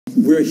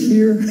We're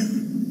here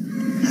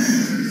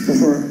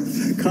for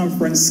the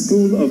conference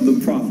School of the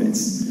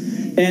Prophets.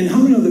 And how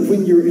many know that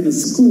when you're in a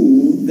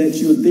school that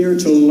you're there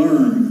to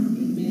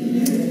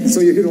learn? So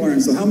you're here to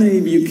learn. So how many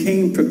of you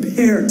came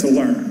prepared to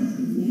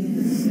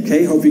learn?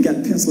 Okay, hope you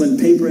got pencil and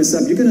paper and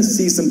stuff. You're going to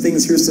see some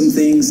things, hear some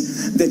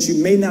things that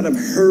you may not have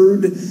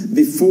heard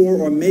before,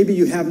 or maybe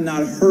you have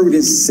not heard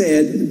it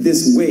said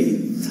this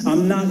way.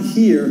 I'm not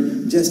here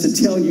just to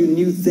tell you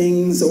new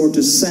things or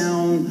to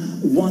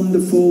sound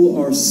wonderful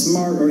or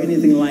smart or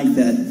anything like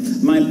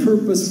that. My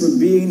purpose for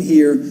being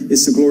here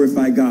is to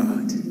glorify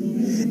God.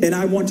 And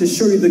I want to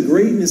show you the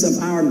greatness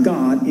of our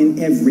God in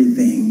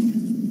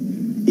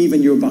everything,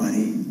 even your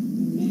body.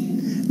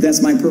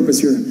 That's my purpose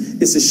here,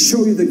 is to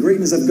show you the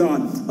greatness of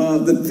God.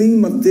 The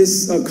theme of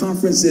this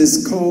conference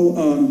is called,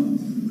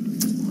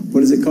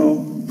 what is it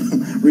called?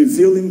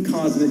 Revealing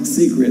Cosmic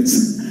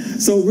Secrets.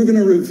 So we're going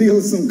to reveal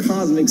some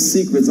cosmic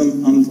secrets.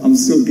 I'm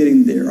still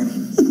getting there.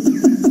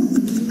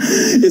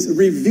 It's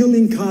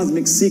revealing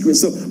cosmic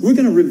secrets. So we're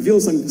going to reveal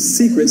some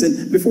secrets.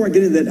 And before I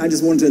get into that, I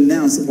just wanted to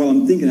announce while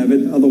I'm thinking of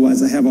it,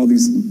 otherwise I have all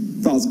these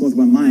thoughts going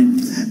through my mind.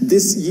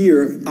 This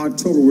year,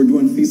 October, we're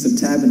doing Feast of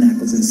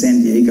Tabernacles in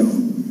San Diego.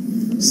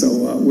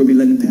 So we'll be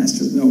letting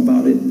pastors know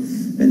about it.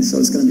 And so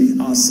it's going to be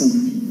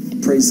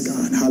awesome. Praise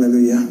God.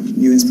 Hallelujah.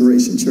 New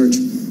Inspiration Church.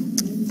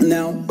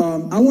 Now,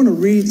 I want to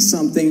read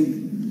something.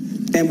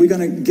 And we're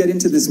going to get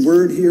into this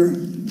word here.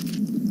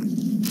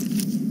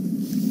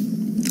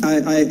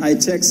 I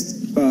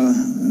text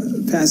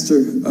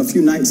Pastor a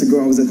few nights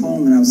ago. I was at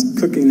home and I was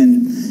cooking,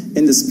 and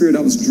in the spirit I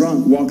was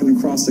drunk walking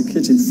across the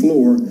kitchen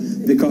floor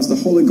because the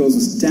Holy Ghost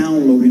was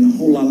downloading a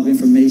whole lot of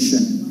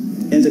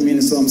information into me.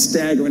 And so I'm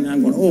staggering and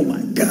I'm going, oh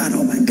my God,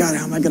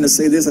 how am I going to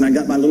say this? And I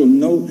got my little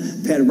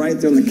notepad right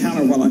there on the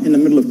counter while I'm in the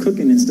middle of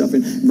cooking and stuff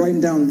and writing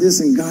down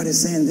this, and God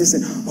is saying this,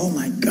 and oh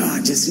my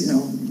God, just, you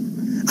know.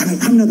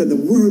 I know that the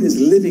word is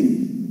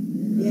living.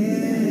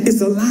 Yeah. It's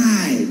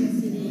alive.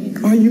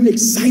 Are you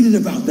excited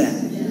about that?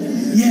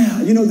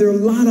 Yeah. You know, there are a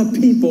lot of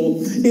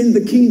people in the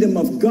kingdom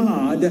of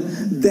God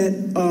that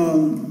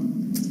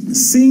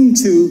seem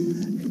to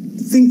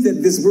think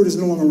that this word is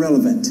no longer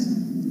relevant.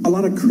 A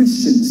lot of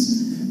Christians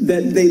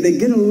that they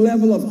get a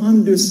level of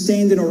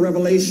understanding or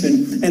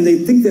revelation, and they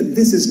think that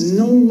this is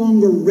no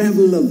longer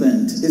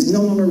relevant. It's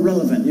no longer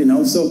relevant, you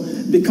know. So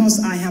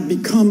because I have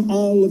become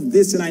all of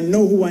this and I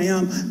know who I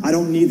am, I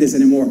don't need this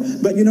anymore.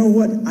 But you know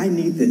what? I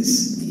need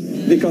this.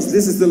 Because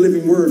this is the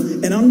living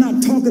word. And I'm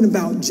not talking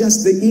about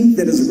just the ink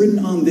that is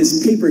written on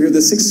this paper here, the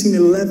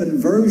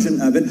 1611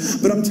 version of it,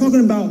 but I'm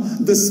talking about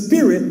the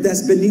spirit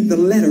that's beneath the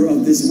letter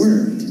of this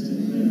word.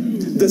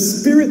 The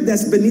spirit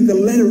that's beneath the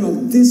letter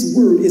of this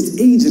word is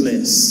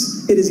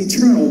ageless. It is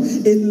eternal.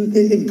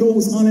 It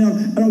goes on and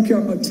on. I don't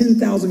care,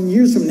 10,000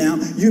 years from now,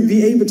 you'll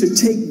be able to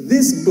take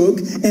this book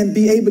and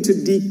be able to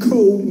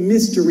decode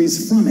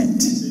mysteries from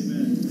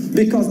it.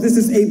 Because this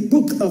is a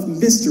book of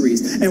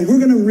mysteries. And we're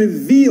going to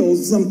reveal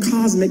some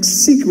cosmic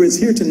secrets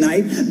here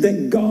tonight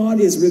that God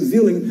is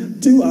revealing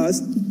to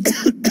us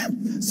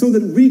so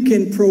that we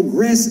can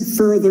progress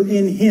further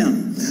in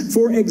Him.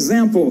 For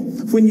example,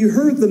 when you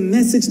heard the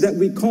message that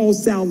we call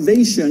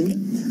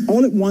salvation,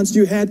 all at once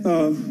you had,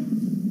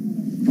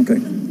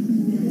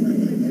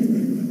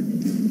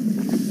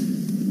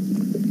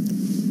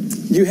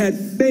 you had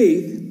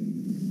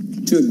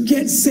faith to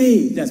get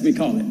saved, as we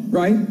call it,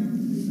 right?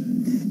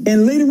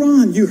 And later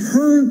on, you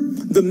heard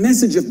the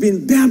message of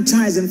being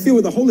baptized and filled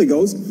with the Holy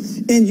Ghost,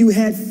 and you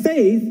had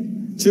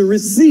faith to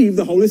receive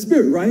the Holy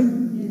Spirit, right?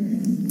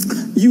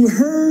 You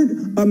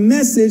heard a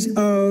message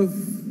of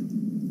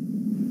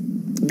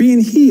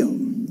being healed.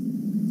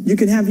 You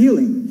can have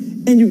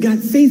healing, and you got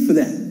faith for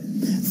that.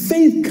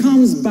 Faith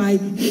comes by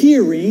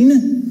hearing,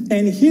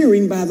 and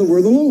hearing by the word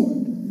of the Lord.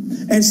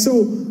 And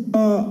so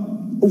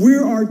we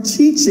are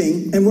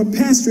teaching, and what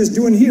Pastor is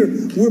doing here,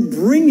 we're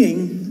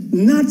bringing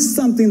not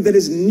something that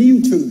is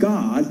new to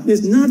God.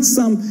 It's not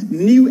some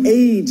new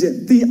age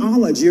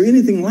theology or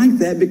anything like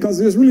that, because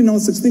there's really no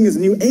such thing as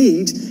new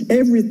age.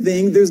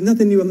 There's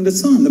nothing new under the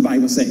sun, the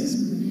Bible says.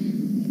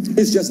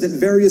 It's just that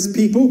various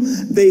people,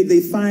 they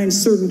find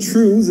certain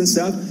truths and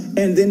stuff,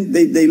 and then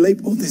they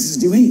label, oh, this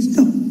is new age.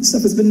 No, this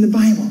stuff has been in the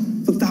Bible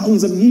for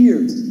thousands of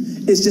years.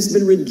 It's just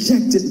been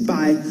rejected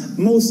by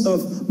most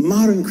of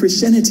modern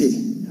Christianity,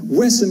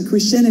 Western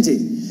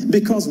Christianity.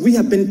 Because we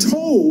have been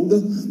told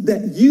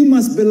that you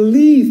must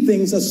believe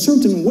things a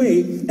certain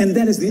way, and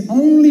that is the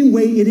only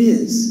way it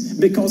is,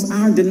 because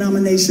our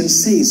denomination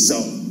says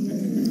so.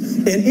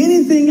 And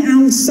anything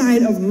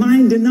outside of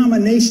my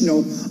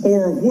denominational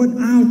or what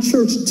our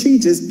church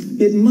teaches,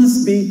 it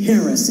must be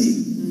heresy.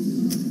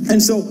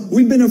 And so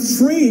we've been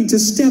afraid to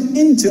step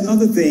into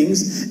other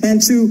things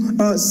and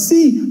to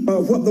see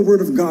what the Word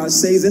of God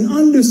says and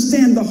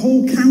understand the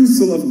whole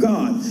counsel of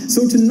God.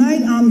 So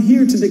tonight I'm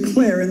here to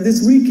declare, and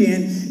this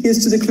weekend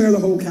is to declare the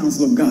whole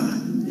counsel of God.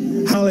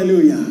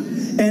 Hallelujah.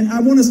 And I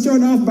want to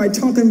start off by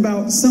talking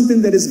about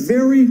something that is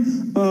very,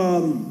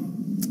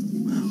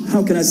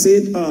 how can I say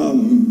it,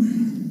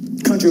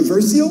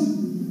 controversial.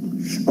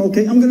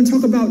 Okay, I'm going to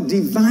talk about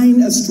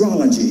divine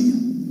astrology.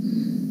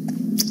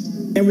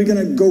 And we're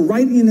going to go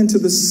right into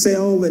the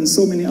cell and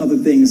so many other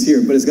things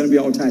here, but it's going to be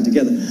all tied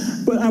together.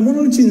 But I want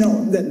to let you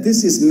know that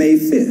this is May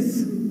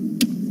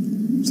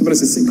 5th. Somebody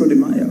said Cinco de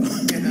Mayo.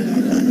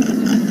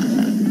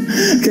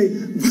 Okay,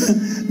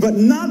 but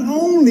not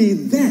only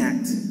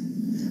that,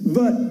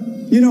 but,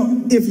 you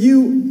know, if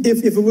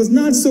it was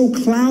not so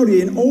cloudy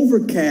and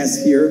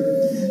overcast here,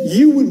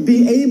 you would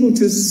be able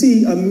to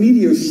see a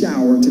meteor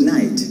shower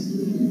tonight.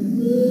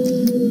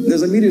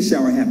 There's a meteor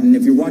shower happening.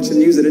 If you watch the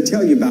news, it'll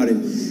tell you about it.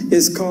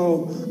 It's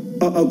called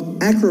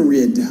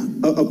aquarid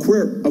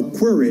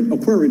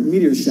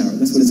meteor shower.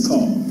 That's what it's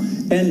called.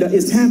 And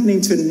it's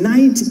happening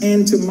tonight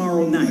and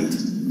tomorrow night.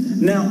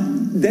 Now,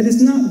 that is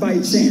not by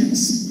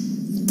chance,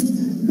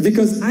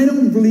 because I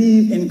don't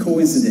believe in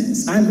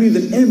coincidence. I believe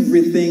that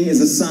everything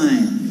is a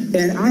sign.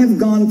 And I've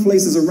gone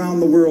places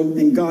around the world,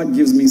 and God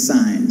gives me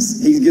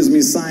signs. He gives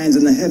me signs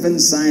in the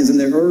heavens, signs in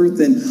the earth,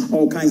 and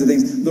all kinds of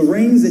things. The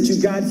rains that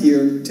you got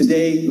here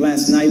today,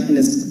 last night, and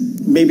it's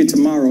maybe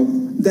tomorrow,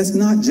 that's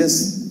not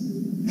just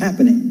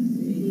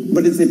happening,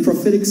 but it's a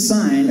prophetic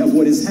sign of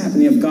what is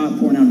happening, of God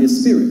pouring out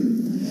his Spirit.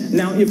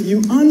 Now, if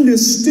you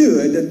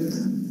understood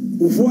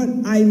what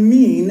I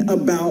mean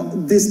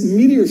about this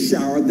meteor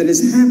shower that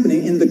is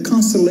happening in the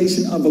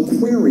constellation of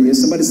Aquarius,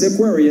 somebody say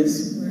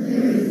Aquarius.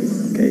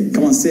 Okay,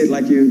 come on, say it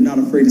like you're not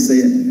afraid to say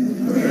it.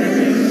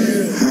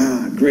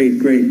 Ah, great,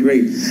 great,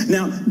 great.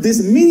 Now,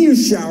 this meteor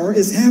shower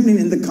is happening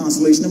in the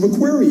constellation of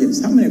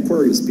Aquarius. How many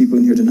Aquarius people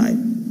in here tonight?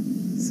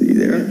 See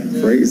there?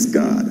 Praise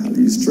God.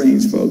 You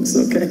strange folks,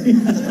 okay?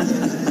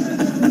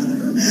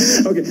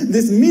 Okay,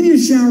 this meteor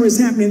shower is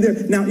happening there.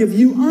 Now, if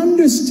you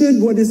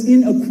understood what is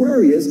in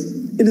Aquarius,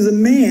 it is a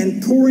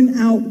man pouring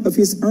out of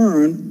his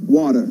urn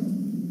water.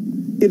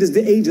 It is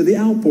the age of the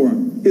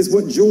outpouring. Is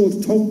what Joel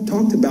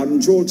talked about in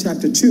Joel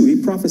chapter 2. He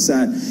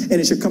prophesied, and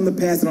it shall come to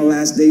pass in the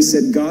last days,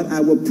 said God, I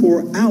will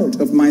pour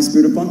out of my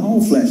Spirit upon all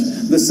flesh.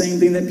 The same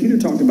thing that Peter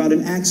talked about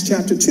in Acts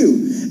chapter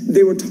 2.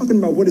 They were talking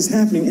about what is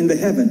happening in the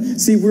heaven.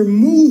 See, we're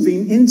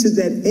moving into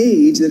that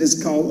age that is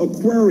called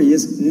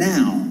Aquarius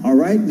now, all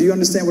right? Do you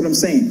understand what I'm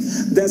saying?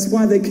 That's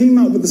why they came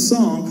out with a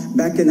song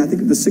back in, I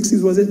think, the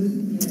 60s, was it?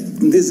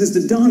 This is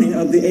the dawning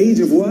of the age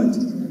of what?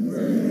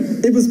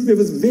 It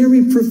was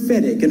very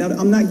prophetic, and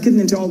I'm not getting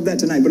into all of that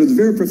tonight, but it was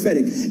very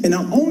prophetic. And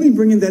I'm only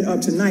bringing that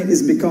up tonight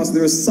is because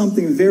there is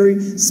something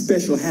very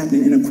special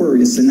happening in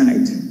Aquarius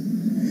tonight.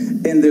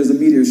 And there's a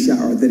meteor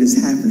shower that is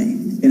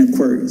happening in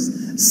Aquarius,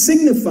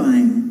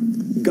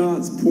 signifying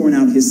God's pouring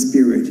out his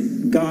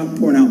Spirit, God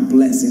pouring out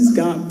blessings,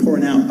 God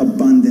pouring out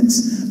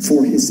abundance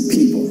for his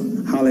people.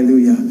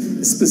 Hallelujah.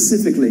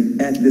 Specifically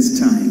at this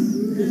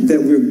time that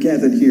we're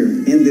gathered here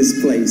in this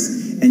place.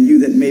 And you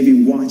that may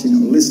be watching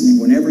or listening,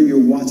 whenever you're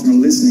watching or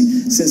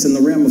listening, since in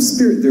the realm of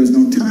spirit there is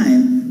no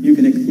time, you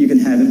can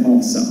have it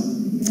also.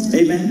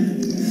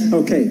 Amen?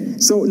 Okay,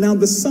 so now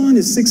the sun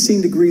is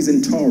 16 degrees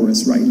in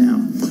Taurus right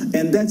now.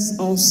 And that's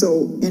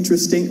also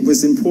interesting. It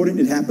was important.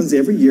 It happens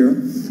every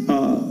year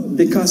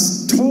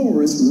because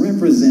Taurus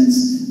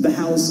represents the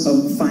house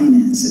of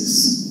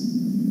finances.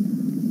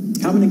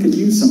 How many could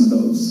use some of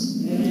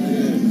those?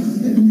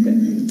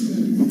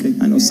 Okay,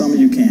 I know some of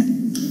you can't.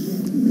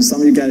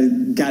 Some of you got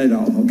it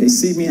all. Okay,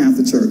 see me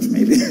after church,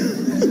 maybe.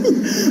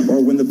 Or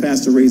when the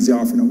pastor raised the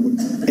offering.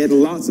 It had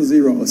lots of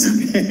zeros,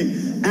 okay?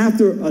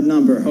 After a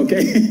number,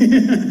 okay?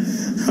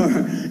 All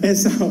right. And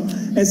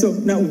so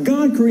now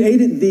God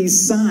created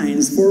these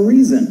signs for a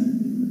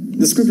reason.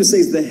 The scripture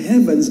says the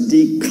heavens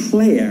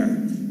declare,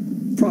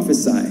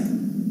 prophesy,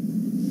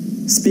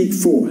 speak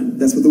forth.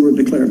 That's what the word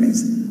declare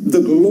means.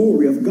 The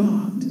glory of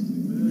God.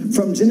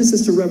 From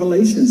Genesis to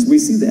Revelations, we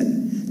see that.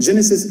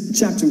 Genesis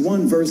chapter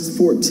 1, verse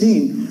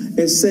 14,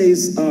 it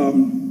says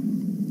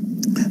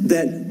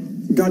that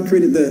God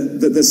created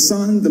the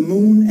sun, the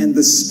moon, and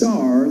the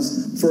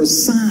stars for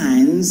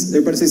signs.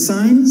 Everybody say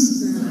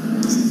signs?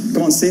 Signs.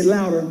 Come on, say it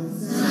louder.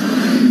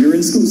 Signs. You're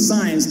in school.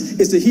 Signs.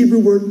 It's the Hebrew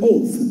word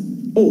oath.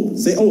 Oath.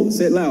 Say oath.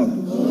 Say it loud.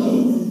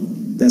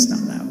 Oath. That's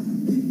not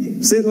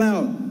loud. Say it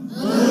loud.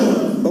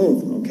 Oath.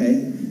 Oath.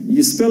 Okay.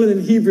 You spell it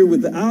in Hebrew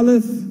with the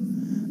Alef,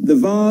 the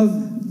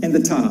Vav, and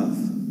the Tav.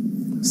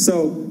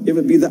 So it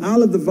would be the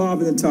Aleph, the Vav,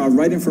 and the Tav,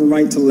 writing from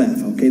right to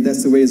left. Okay,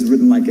 that's the way it's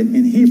written like it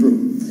in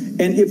Hebrew.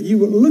 And if you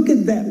would look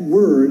at that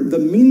word, the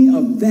meaning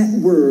of that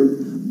word,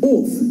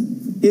 oath,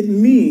 it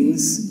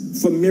means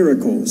for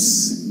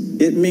miracles.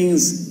 It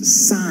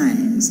means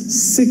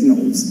signs,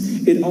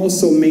 signals. It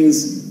also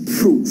means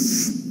proof.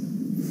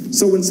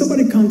 So when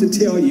somebody comes to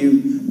tell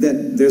you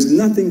that there's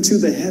nothing to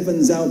the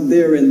heavens out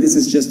there and this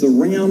is just the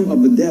realm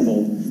of the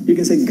devil, you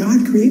can say,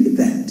 God created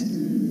that.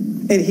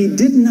 And he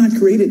did not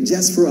create it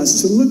just for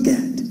us to look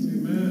at,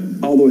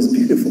 although it's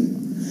beautiful.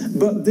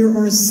 But there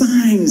are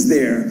signs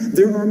there.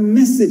 There are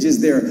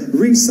messages there.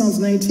 Read Psalms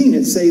 19.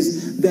 It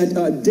says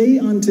that day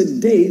unto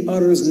day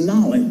utters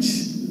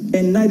knowledge,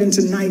 and night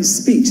unto night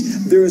speech.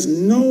 There is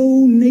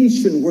no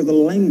nation where the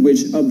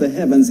language of the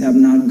heavens have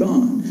not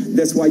gone.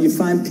 That's why you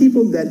find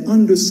people that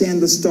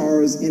understand the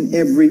stars in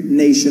every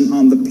nation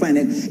on the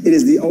planet. It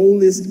is the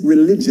oldest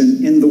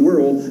religion in the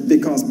world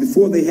because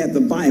before they had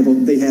the Bible,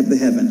 they had the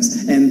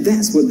heavens. And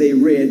that's what they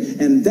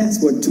read, and that's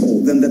what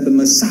told them that the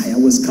Messiah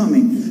was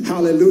coming.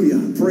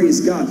 Hallelujah.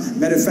 Praise God.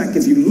 Matter of fact,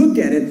 if you look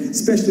at it,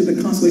 especially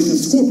the constellation of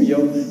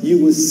Scorpio,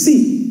 you will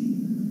see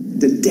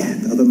the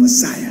death of the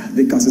Messiah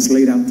because it's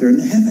laid out there in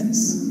the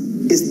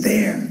heavens. It's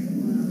there.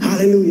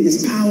 Hallelujah.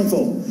 It's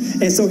powerful.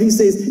 And so he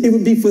says it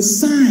would be for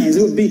signs.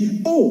 It would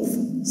be oath.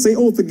 Say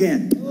oath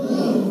again.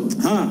 Oath.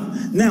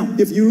 Now,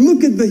 if you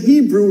look at the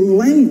Hebrew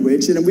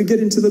language, and we get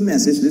into the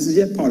message, this is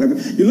yet part of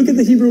it. You look at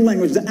the Hebrew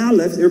language, the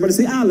Alef. Everybody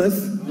say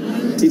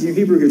Alef. Teaching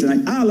Hebrew here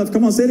tonight. Alef.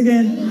 Come on, say it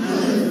again.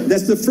 Aleph.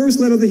 That's the first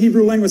letter of the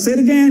Hebrew language. Say it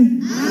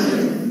again.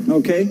 Aleph.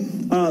 Okay.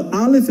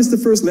 Alef is the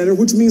first letter,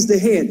 which means the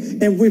head.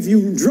 And if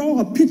you draw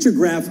a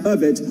pictograph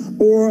of it,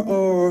 or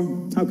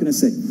how can I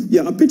say?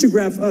 Yeah, a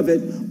pictograph of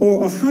it,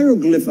 or a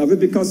hieroglyph of it,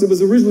 because it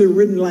was originally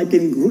written like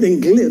in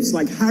glyphs,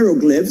 like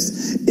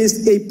hieroglyphs,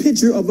 is a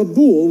picture of a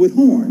bull with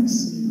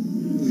horns.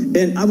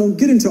 And I won't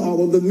get into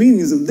all of the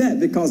meanings of that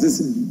because it's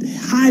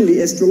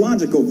highly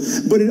astrological.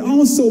 But it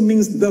also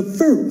means the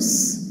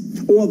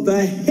first, or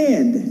the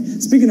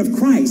head. Speaking of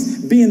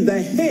Christ, being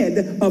the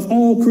head of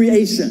all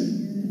creation.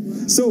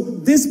 So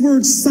this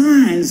word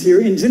signs here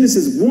in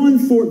Genesis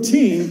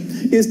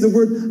 1:14 is the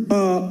word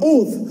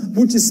oath,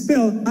 which is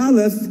spelled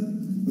Alef,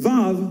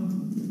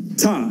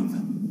 Vav, Tav.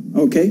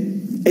 Okay?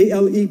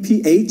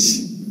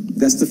 A-L-E-P-H.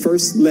 That's the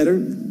first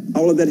letter.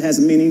 All of that has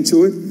meaning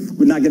to it.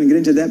 We're not going to get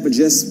into that, but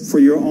just for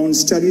your own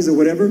studies or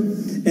whatever.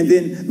 And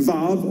then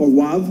Vav or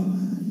Wav,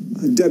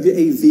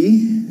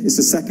 W-A-V is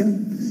the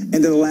second.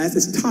 And then the last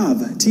is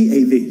Tav,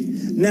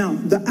 T-A-V. Now,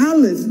 the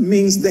Alef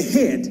means the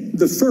head,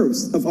 the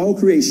first of all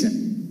creation.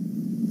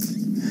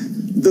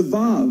 The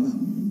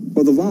Vav,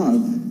 or the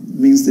Vav,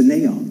 means the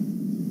nail.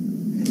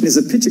 It is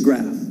a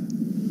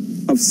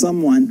pictograph of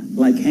someone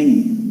like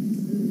hanging.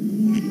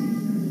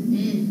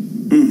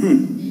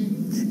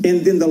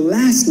 And then the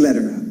last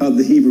letter of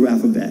the Hebrew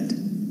alphabet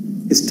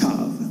is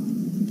Tav.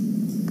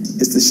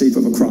 It's the shape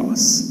of a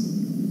cross.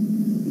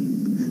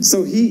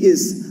 So he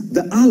is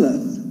the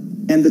Aleph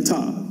and the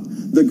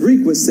Tav. The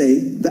Greek would say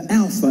the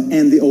Alpha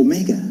and the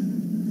Omega.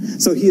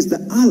 So he is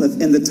the Aleph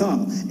and the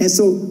Tav. And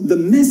so the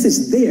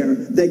message there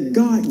that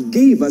God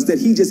gave us, that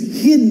he just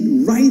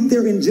hid right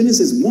there in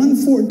Genesis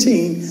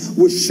 1:14,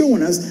 was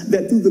showing us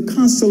that through the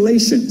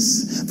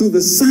constellations, through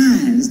the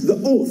signs,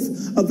 the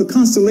oath of the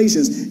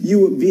constellations, you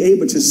would be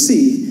able to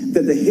see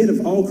that the head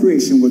of all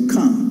creation would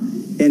come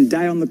and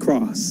die on the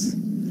cross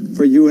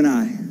for you and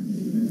I,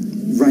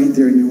 right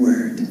there in your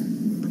word.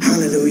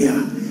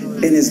 Hallelujah.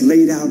 And it's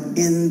laid out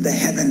in the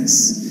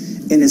heavens,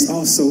 and it's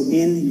also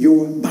in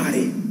your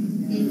body.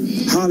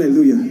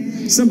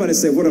 Hallelujah. Somebody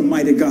say, what a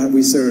mighty God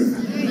we serve.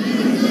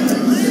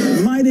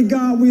 Mighty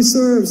God we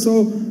serve.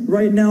 So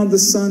right now the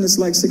sun is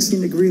like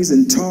 16 degrees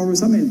in Taurus.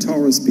 How many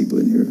Taurus people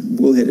in here?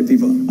 Bullheaded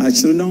people. I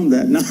should have known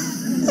that. No.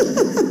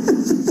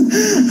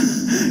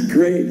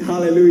 Great.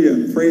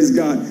 Hallelujah. Praise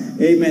God.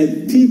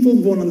 Amen. People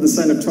born on the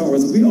sign of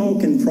Taurus, we all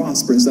can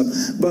prosper and stuff.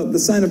 But the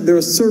sign of, there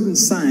are certain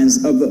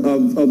signs of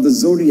the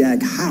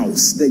zodiac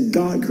house that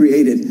God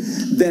created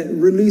that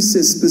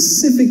releases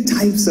specific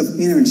types of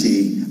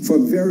energy for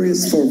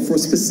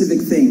specific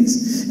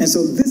things. And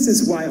so this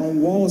is why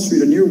on Wall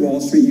Street or near Wall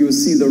Street, you will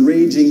see the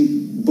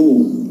raging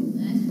bull.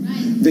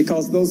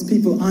 Because those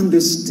people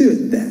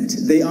understood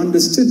that. They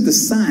understood the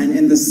sign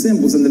and the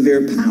symbols and the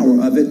very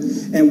power of it.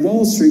 And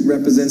Wall Street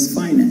represents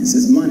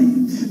finances, money.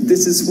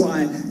 This is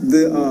why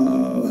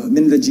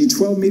in the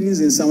G12 meetings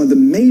and some of the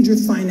major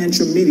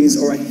financial meetings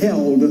are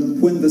held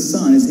when the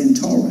sun is in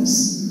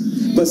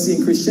Taurus. But see,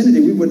 in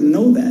Christianity, we wouldn't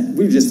know that.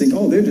 We would just think,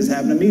 oh, they're just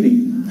having a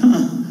meeting.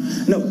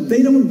 No,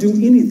 they don't do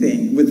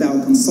anything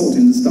without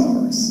consulting the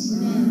stars.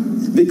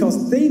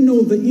 Because they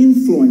know the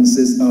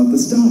influences of the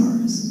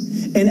stars.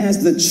 And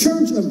as the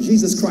church of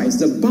Jesus Christ,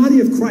 the body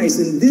of Christ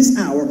in this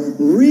hour,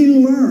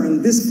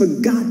 relearn this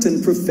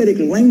forgotten prophetic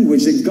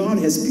language that God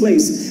has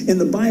placed in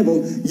the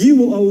Bible, you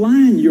will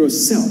align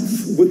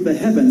yourself with the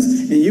heavens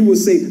and you will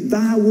say,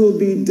 thy will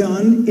be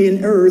done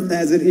in earth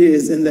as it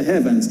is in the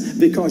heavens,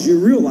 because you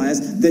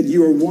realize that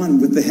you are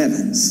one with the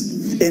heavens.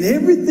 And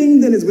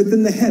everything that is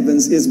within the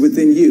heavens is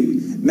within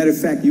you. Matter of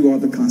fact, you are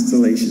the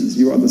constellations.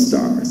 You are the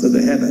stars of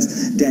the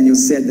heavens. Daniel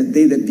said that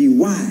they that be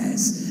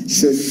wise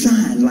shall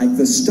shine like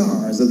the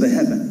stars of the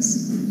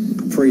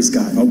heavens. Praise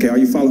God. Okay, are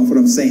you following what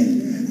I'm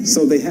saying?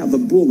 So they have the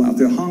bull out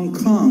there. Hong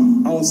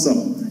Kong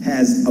also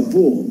has a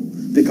bull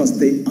because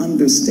they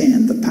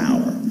understand the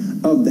power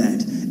of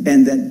that.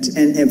 And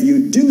if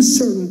you do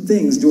certain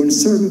things during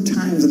certain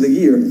times of the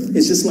year,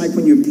 it's just like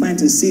when you're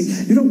planting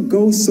seed. You don't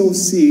go sow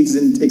seeds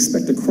and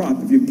expect a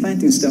crop if you're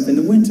planting stuff in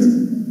the winter,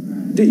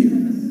 do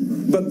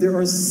you? But there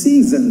are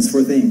seasons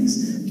for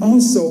things.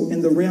 Also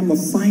in the realm of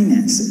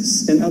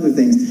finances and other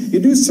things. You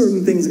do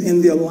certain things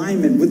in the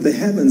alignment with the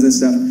heavens and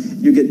stuff,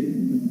 you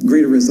get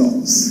greater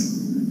results.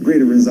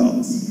 Greater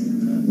results.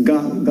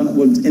 God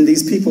will, and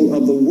these people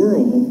of the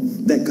world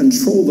that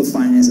control the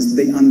finances,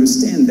 they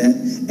understand that,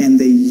 and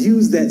they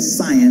use that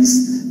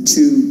science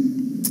to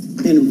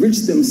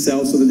enrich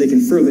themselves so that they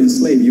can further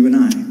enslave you and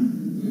I.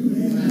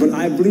 But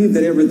I believe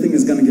that everything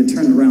is going to get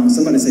turned around.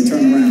 Somebody say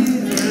turn around.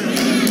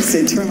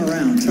 Say turn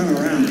around, turn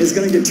around. It's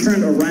going to get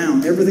turned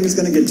around. Everything is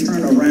going to get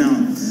turned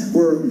around.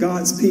 We're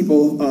God's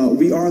people.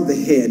 We are the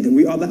head.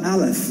 We are the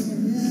Alef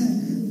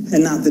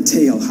and not the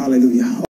tail. Hallelujah.